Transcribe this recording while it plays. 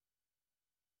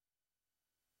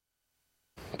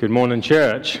Good morning,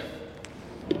 church.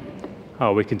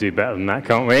 Oh, we can do better than that,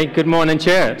 can't we? Good morning,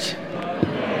 church.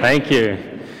 Thank you.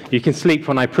 You can sleep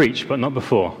when I preach, but not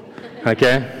before.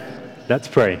 Okay? Let's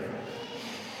pray.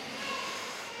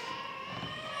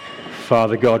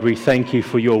 Father God, we thank you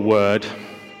for your word,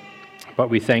 but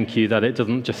we thank you that it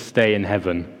doesn't just stay in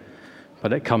heaven,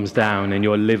 but it comes down in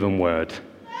your living word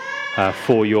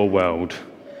for your world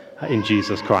in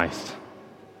Jesus Christ.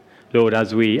 Lord,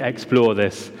 as we explore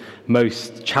this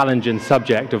most challenging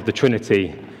subject of the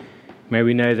Trinity, may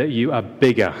we know that you are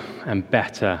bigger and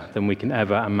better than we can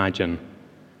ever imagine.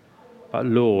 But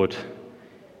Lord,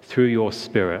 through your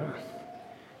Spirit,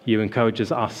 you encourage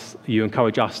us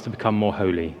to become more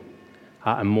holy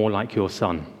and more like your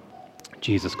Son,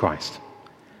 Jesus Christ.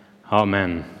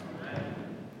 Amen.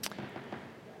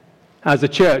 As a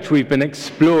church, we've been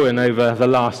exploring over the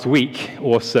last week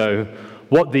or so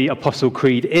what the Apostle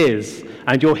Creed is,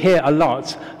 and you'll hear a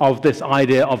lot of this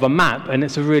idea of a map, and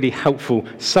it's a really helpful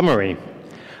summary.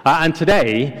 And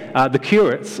today, the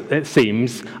curates, it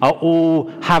seems, are all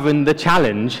having the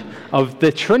challenge of the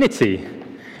Trinity.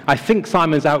 I think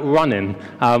Simon's out running,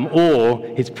 or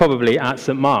he's probably at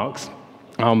St. Mark's,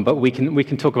 but we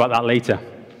can talk about that later.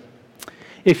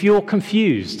 If you're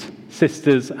confused,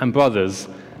 sisters and brothers,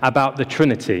 about the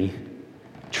Trinity,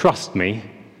 trust me,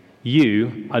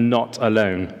 you are not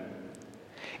alone.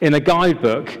 In a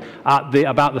guidebook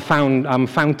about the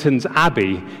Fountains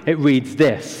Abbey, it reads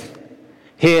this: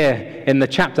 "Here in the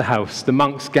chapter house, the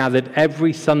monks gathered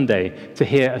every Sunday to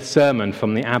hear a sermon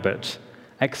from the abbot,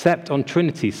 except on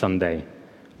Trinity Sunday,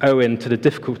 owing to the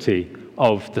difficulty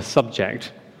of the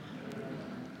subject."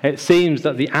 It seems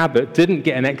that the abbot didn't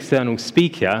get an external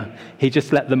speaker, he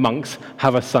just let the monks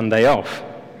have a Sunday off.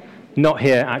 Not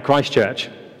here at Christchurch.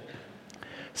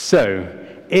 So,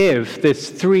 if this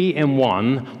 3 in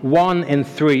 1, 1 in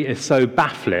 3 is so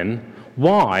baffling,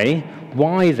 why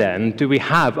then do we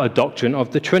have a doctrine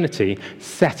of the Trinity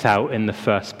set out in the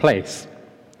first place?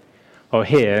 Well,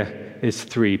 here is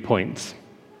 3 points.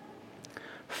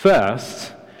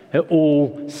 First, it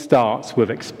all starts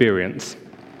with experience.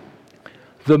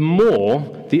 The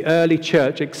more the early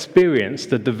church experienced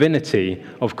the divinity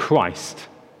of Christ,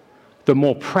 the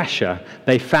more pressure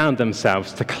they found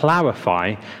themselves to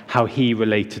clarify how he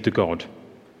related to God.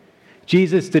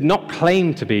 Jesus did not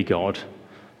claim to be God,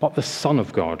 but the Son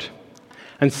of God.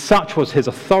 And such was his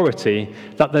authority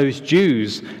that those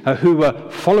Jews who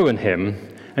were following him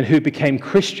and who became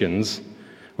Christians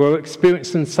were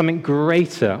experiencing something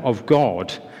greater of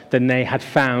God than they had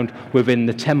found within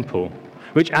the temple,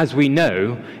 which, as we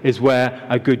know, is where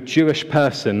a good Jewish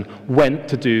person went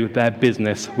to do their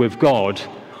business with God,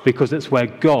 because it's where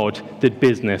God did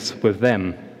business with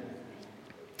them.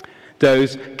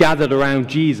 Those gathered around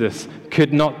Jesus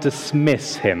could not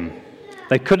dismiss him.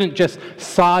 They couldn't just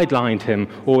sideline him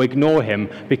or ignore him,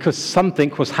 because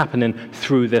something was happening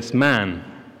through this man.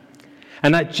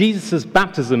 And at Jesus'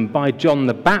 baptism by John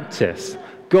the Baptist,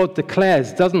 God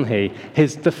declares, doesn't he,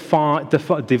 his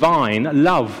divine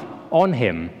love on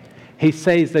him. He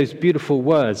says those beautiful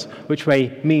words, which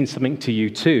may mean something to you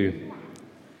too.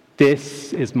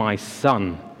 "This is my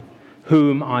Son,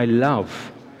 whom I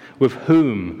love, with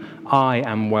whom I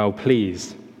am well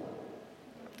pleased."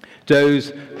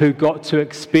 Those who got to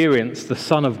experience the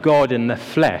Son of God in the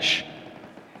flesh,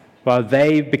 well,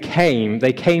 they came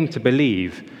to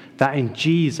believe that in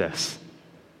Jesus,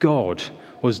 God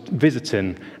was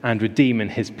visiting and redeeming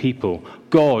his people.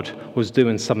 God was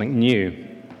doing something new.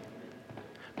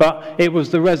 But it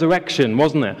was the resurrection,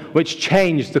 wasn't it, which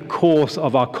changed the course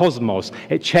of our cosmos.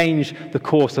 It changed the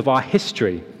course of our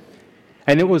history.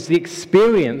 And it was the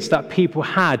experience that people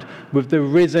had with the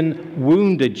risen,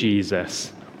 wounded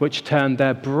Jesus which turned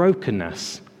their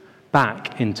brokenness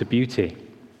back into beauty.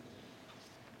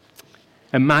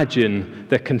 Imagine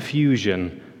the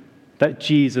confusion that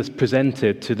Jesus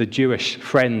presented to the Jewish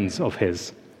friends of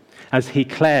his as he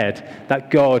declared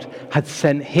that God had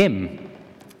sent him.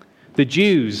 The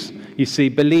Jews, you see,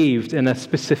 believed in a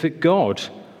specific God,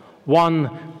 one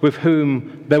with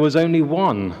whom there was only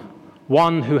one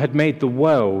who had made the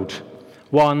world,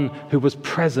 one who was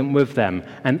present with them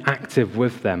and active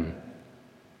with them.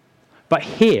 But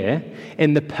here,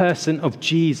 in the person of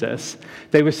Jesus,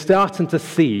 they were starting to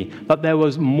see that there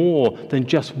was more than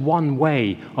just one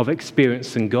way of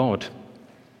experiencing God.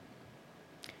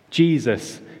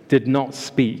 Jesus did not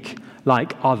speak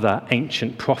like other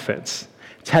ancient prophets,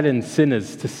 telling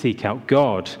sinners to seek out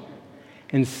God.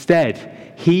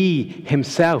 Instead, he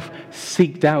himself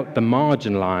seeked out the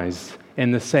marginalized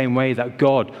in the same way that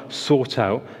God sought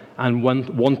out and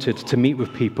wanted to meet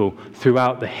with people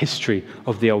throughout the history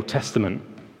of the Old Testament.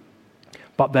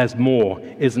 But there's more,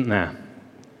 isn't there?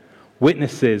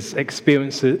 Witnesses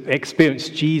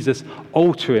experienced Jesus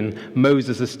altering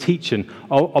Moses' teaching,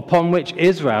 upon which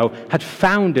Israel had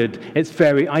founded its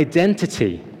very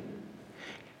identity.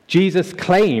 Jesus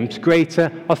claimed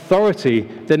greater authority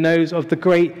than those of the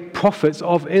great prophets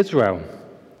of Israel.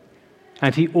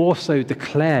 And he also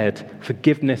declared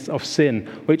forgiveness of sin,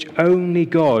 which only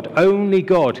God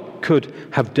could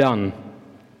have done.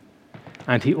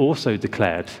 And he also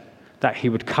declared that he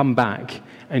would come back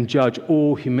and judge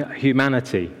all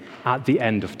humanity at the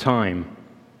end of time.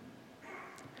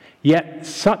 Yet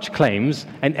such claims,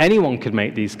 and anyone could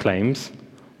make these claims,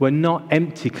 were not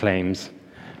empty claims,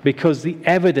 because the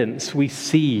evidence we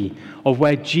see of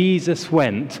where Jesus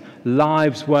went,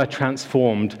 lives were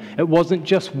transformed. It wasn't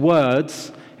just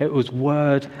words, it was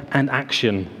word and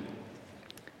action.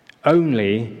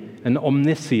 Only an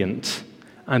omniscient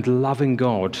and loving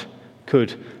God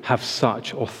could have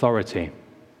such authority.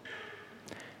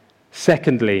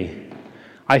 Secondly,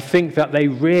 I think that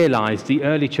the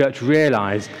early church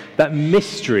realized that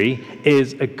mystery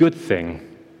is a good thing.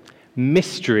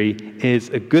 Mystery is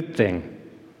a good thing.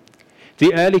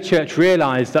 The early church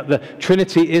realized that the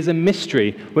Trinity is a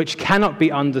mystery which cannot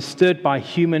be understood by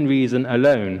human reason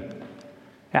alone.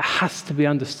 It has to be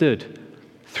understood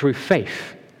through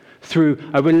faith, through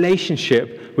a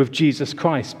relationship with Jesus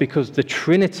Christ, because the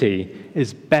Trinity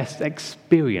is best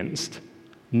experienced,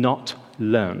 not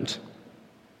learned.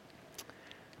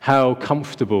 How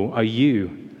comfortable are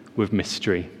you with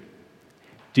mystery?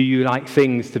 Do you like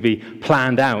things to be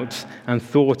planned out and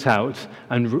thought out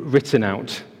and written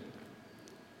out?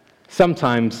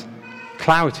 Sometimes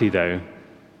clarity, though,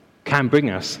 can bring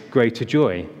us greater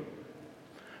joy.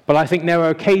 But I think there are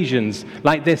occasions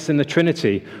like this in the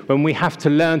Trinity when we have to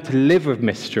learn to live with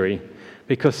mystery,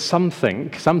 because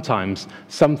sometimes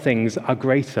some things are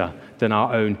greater than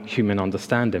our own human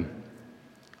understanding.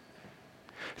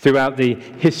 Throughout the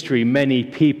history, many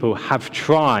people have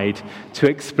tried to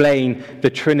explain the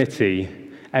Trinity,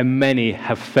 and many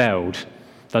have failed.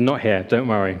 They're not here, don't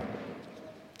worry.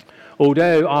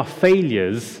 Although our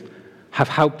failures have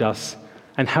helped us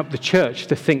and helped the church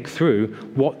to think through,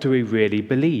 what do we really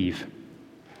believe?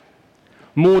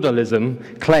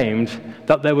 Modalism claimed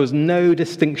that there was no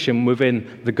distinction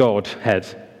within the Godhead,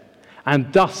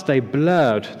 and thus they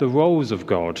blurred the roles of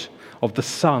God, of the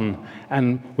Son,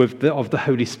 and of the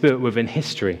Holy Spirit within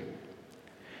history.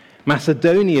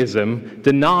 Macedonianism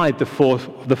denied the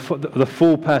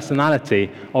full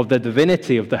personality of the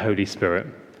divinity of the Holy Spirit.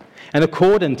 And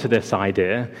according to this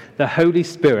idea, the Holy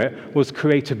Spirit was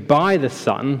created by the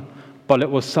Son, but it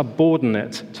was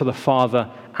subordinate to the Father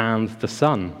and the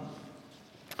Son.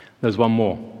 There's one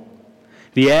more.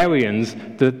 The Arians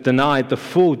denied the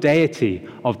full deity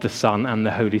of the Son and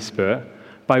the Holy Spirit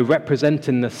by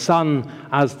representing the Son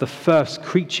as the first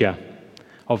creature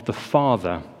of the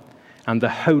Father and the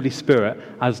Holy Spirit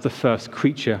as the first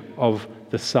creature of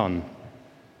the Son.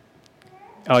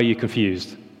 Are you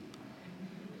confused?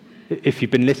 If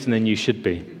you've been listening, you should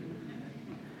be.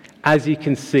 As you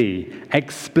can see,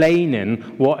 explaining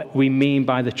what we mean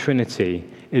by the Trinity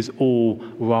is all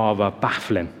rather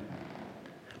baffling.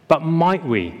 But might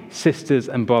we, sisters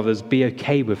and brothers, be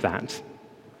okay with that?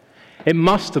 It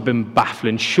must have been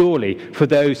baffling, surely, for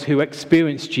those who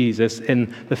experienced Jesus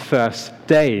in the first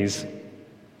days.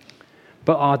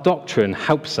 But our doctrine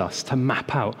helps us to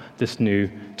map out this new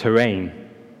terrain.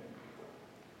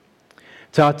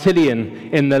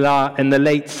 Tertullian, in the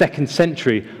late 2nd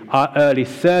century, our early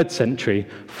 3rd century,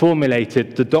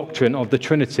 formulated the doctrine of the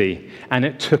Trinity, and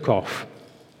it took off.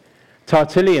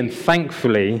 Tertullian,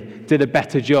 thankfully, did a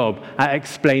better job at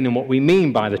explaining what we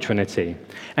mean by the Trinity,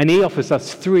 and he offers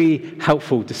us 3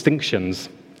 helpful distinctions.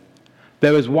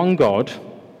 There is one God.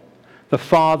 The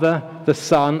Father, the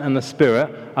Son, and the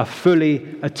Spirit are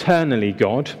fully, eternally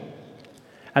God,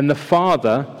 and the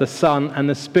Father, the Son, and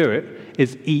the Spirit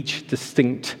is each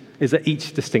distinct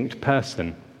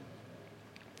person.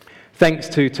 Thanks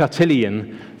to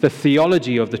Tertullian, the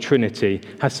theology of the Trinity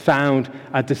has found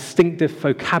a distinctive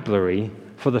vocabulary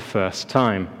for the first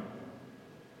time.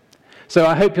 So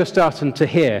I hope you're starting to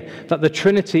hear that the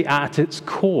Trinity at its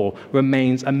core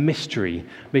remains a mystery,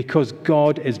 because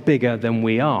God is bigger than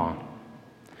we are.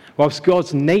 Whilst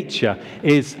God's nature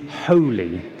is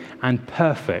holy and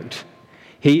perfect,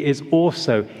 he is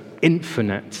also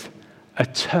infinite,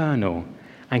 eternal,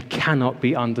 and cannot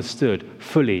be understood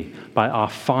fully by our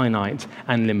finite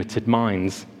and limited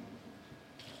minds.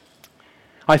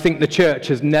 I think the church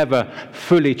has never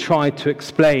fully tried to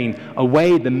explain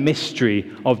away the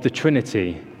mystery of the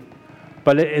Trinity,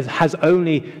 but it has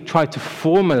only tried to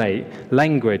formulate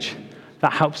language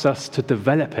that helps us to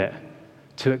develop it,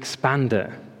 to expand it,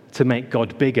 to make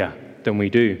God bigger than we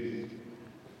do.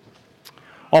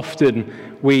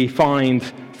 Often we find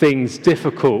things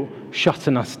difficult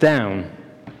shutting us down.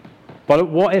 But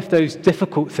what if those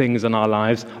difficult things in our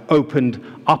lives opened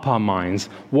up our minds?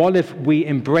 What if we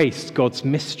embraced God's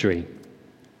mystery?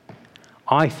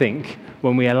 I think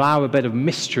when we allow a bit of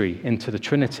mystery into the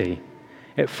Trinity,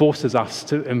 it forces us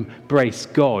to embrace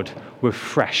God with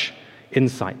fresh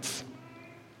insights.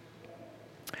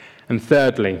 And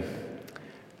thirdly,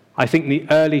 I think the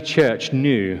early church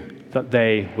knew that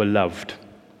they were loved.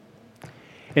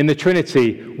 In the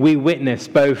Trinity, we witness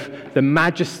both the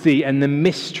majesty and the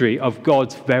mystery of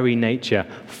God's very nature,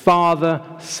 Father,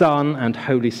 Son, and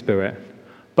Holy Spirit.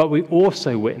 But we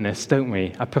also witness, don't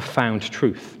we, a profound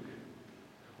truth.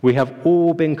 We have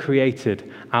all been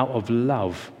created out of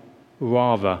love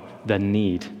rather than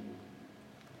need.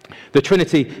 The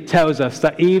Trinity tells us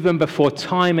that even before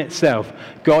time itself,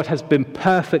 God has been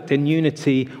perfect in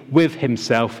unity with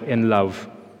himself in love.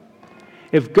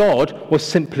 If God was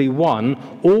simply one,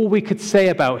 all we could say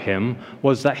about him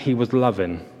was that he was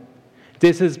loving.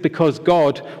 This is because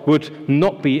God would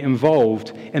not be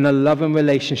involved in a loving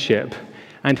relationship,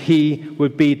 and he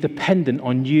would be dependent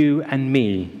on you and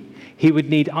me. He would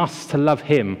need us to love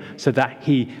him so that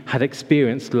he had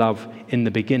experienced love in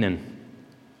the beginning.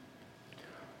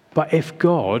 But if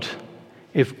God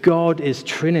is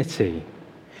Trinity,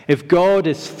 if God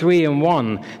is three in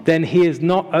one, then he is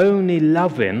not only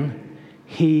loving,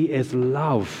 he is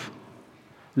love.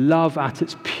 Love at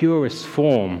its purest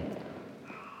form.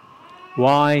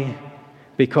 Why?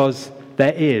 Because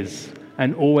there is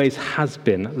and always has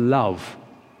been love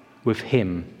with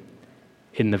him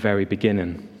in the very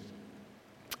beginning.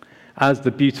 As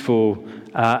the beautiful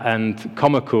and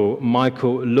comical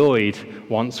Michael Lloyd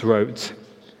once wrote,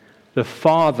 the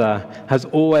Father has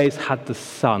always had the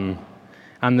Son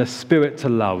and the Spirit to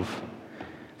love.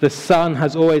 The Son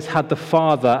has always had the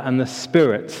Father and the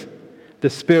Spirit. The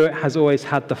Spirit has always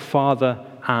had the Father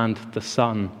and the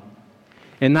Son.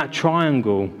 In that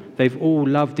triangle, they've all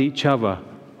loved each other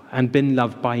and been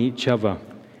loved by each other.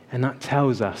 And that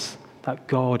tells us that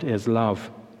God is love.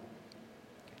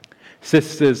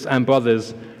 Sisters and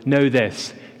brothers, know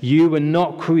this. You were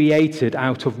not created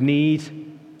out of need.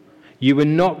 You were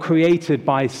not created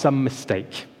by some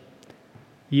mistake.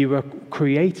 You were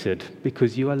created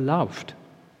because you are loved.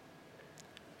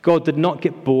 God did not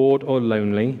get bored or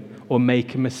lonely or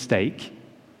make a mistake.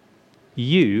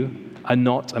 You are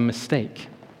not a mistake.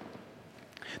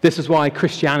 This is why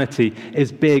Christianity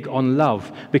is big on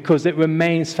love, because it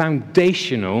remains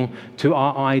foundational to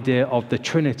our idea of the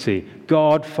Trinity.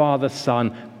 God, Father,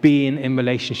 Son, being in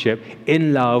relationship,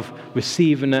 in love,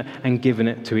 receiving it and giving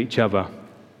it to each other.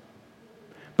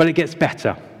 But it gets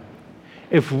better.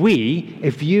 If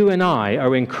you and I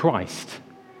are in Christ,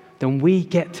 then we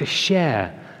get to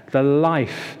share the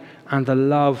life and the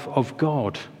love of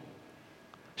God.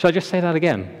 Shall I just say that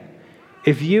again?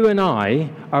 If you and I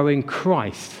are in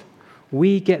Christ,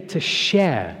 we get to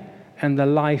share in the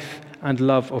life and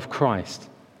love of Christ.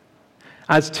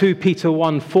 As 2 Peter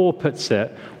 1:4 puts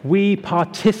it, we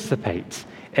participate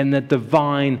in the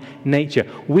divine nature.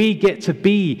 We get to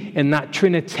be in that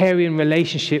Trinitarian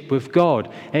relationship with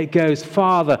God. It goes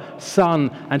Father, Son,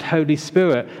 and Holy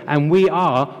Spirit, and we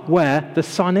are where the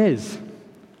Son is.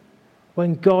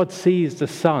 When God sees the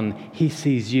Son, he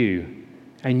sees you.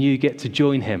 And you get to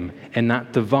join him in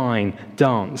that divine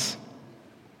dance.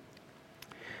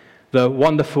 The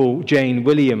wonderful Jane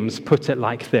Williams put it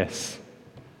like this: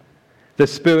 the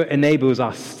Spirit enables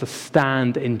us to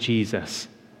stand in Jesus.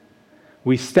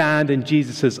 We stand in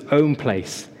Jesus' own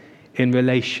place in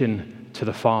relation to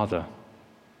the Father.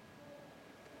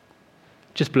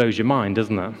 Just blows your mind,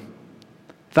 doesn't it?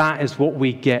 That is what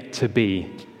we get to be.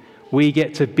 We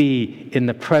get to be in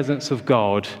the presence of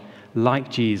God like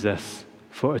Jesus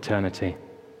for eternity.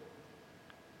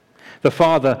 The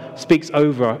Father speaks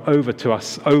over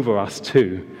us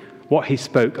too, what he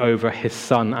spoke over his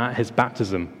Son at his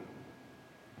baptism.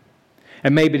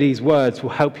 And maybe these words will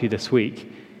help you this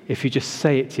week if you just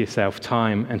say it to yourself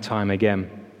time and time again.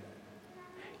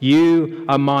 You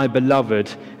are my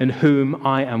beloved, in whom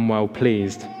I am well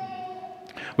pleased.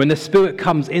 When the Spirit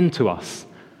comes into us,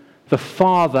 the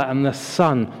Father and the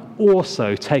Son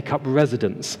also take up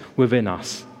residence within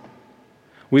us.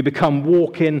 We become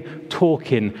walking,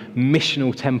 talking,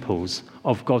 missional temples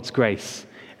of God's grace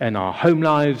in our home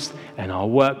lives, in our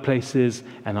workplaces,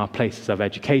 and our places of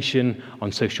education, on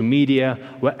social media.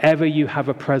 Wherever you have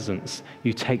a presence,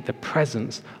 you take the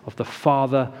presence of the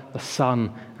Father, the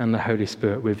Son, and the Holy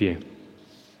Spirit with you.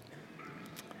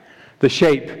 The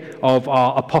shape of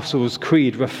our Apostles'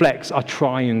 Creed reflects our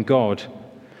triune God.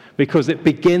 because it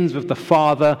begins with the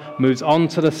Father, moves on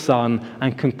to the Son,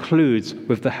 and concludes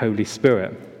with the Holy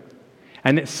Spirit.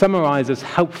 And it summarizes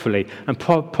helpfully and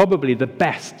probably the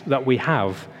best that we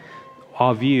have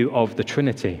our view of the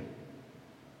Trinity.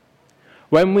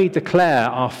 When we declare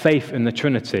our faith in the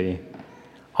Trinity,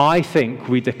 I think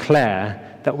we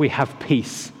declare that we have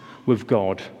peace with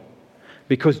God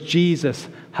because Jesus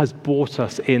has brought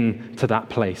us into that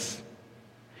place.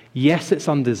 Yes, it's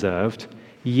undeserved.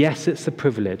 Yes, it's a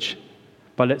privilege,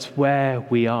 but it's where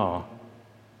we are.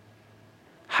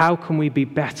 How can we be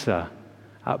better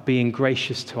at being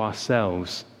gracious to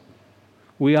ourselves?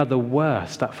 We are the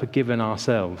worst at forgiving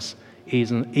ourselves,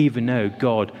 even though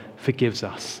God forgives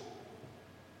us.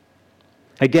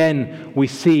 Again, we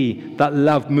see that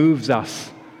love moves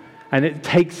us, and it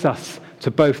takes us to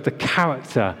both the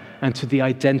character and to the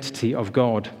identity of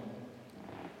God.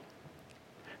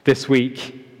 This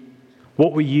week,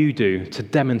 what will you do to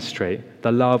demonstrate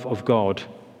the love of God?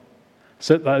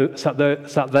 Let's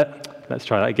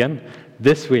try that again.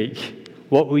 This week,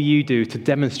 what will you do to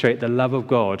demonstrate the love of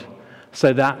God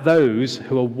so that those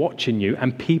who are watching you,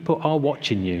 and people are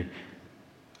watching you,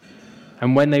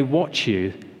 and when they watch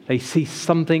you, they see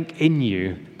something in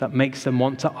you that makes them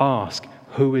want to ask,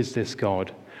 who is this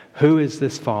God? Who is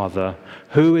this Father?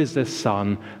 Who is this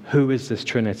Son? Who is this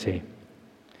Trinity?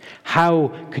 How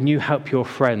can you help your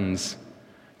friends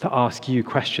to ask you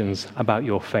questions about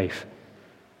your faith?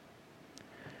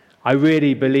 I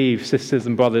really believe, sisters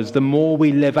and brothers, the more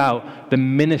we live out the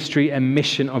ministry and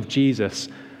mission of Jesus,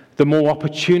 the more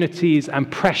opportunities and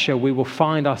pressure we will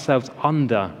find ourselves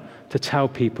under to tell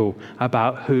people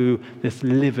about who this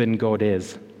living God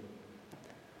is.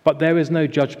 But there is no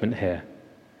judgment here.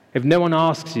 If no one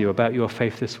asks you about your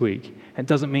faith this week, it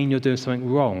doesn't mean you're doing something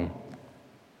wrong.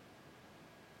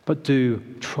 But do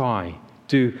try.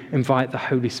 Do invite the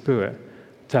Holy Spirit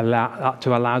to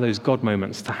allow those God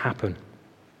moments to happen.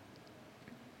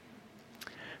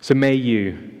 So may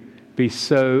you be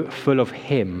so full of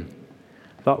Him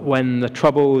that when the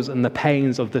troubles and the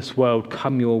pains of this world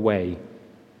come your way,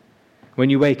 when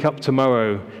you wake up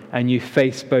tomorrow and you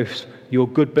face both your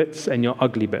good bits and your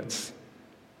ugly bits,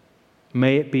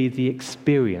 may it be the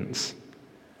experience,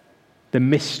 the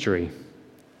mystery,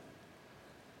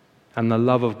 and the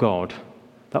love of God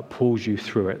that pulls you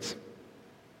through it.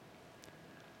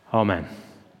 Amen.